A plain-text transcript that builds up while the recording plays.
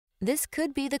This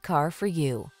could be the car for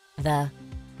you. The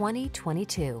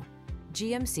 2022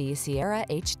 GMC Sierra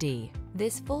HD.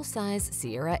 This full-size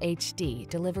Sierra HD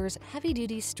delivers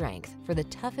heavy-duty strength for the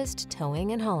toughest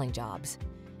towing and hauling jobs.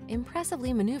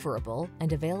 Impressively maneuverable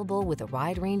and available with a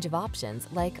wide range of options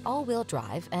like all-wheel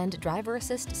drive and driver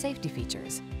assist safety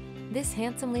features. This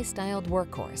handsomely styled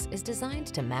workhorse is designed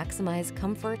to maximize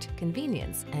comfort,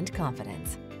 convenience, and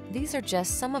confidence. These are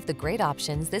just some of the great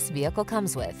options this vehicle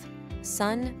comes with: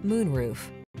 sun, moonroof,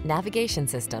 navigation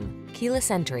system, keyless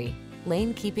entry,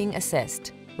 lane keeping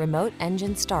assist, remote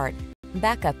engine start,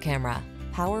 backup camera,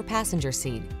 power passenger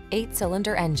seat,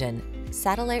 8-cylinder engine,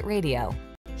 satellite radio,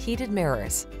 heated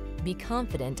mirrors. Be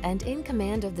confident and in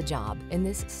command of the job in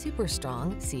this super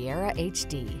strong Sierra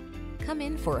HD. Come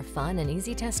in for a fun and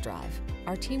easy test drive.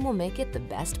 Our team will make it the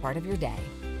best part of your day.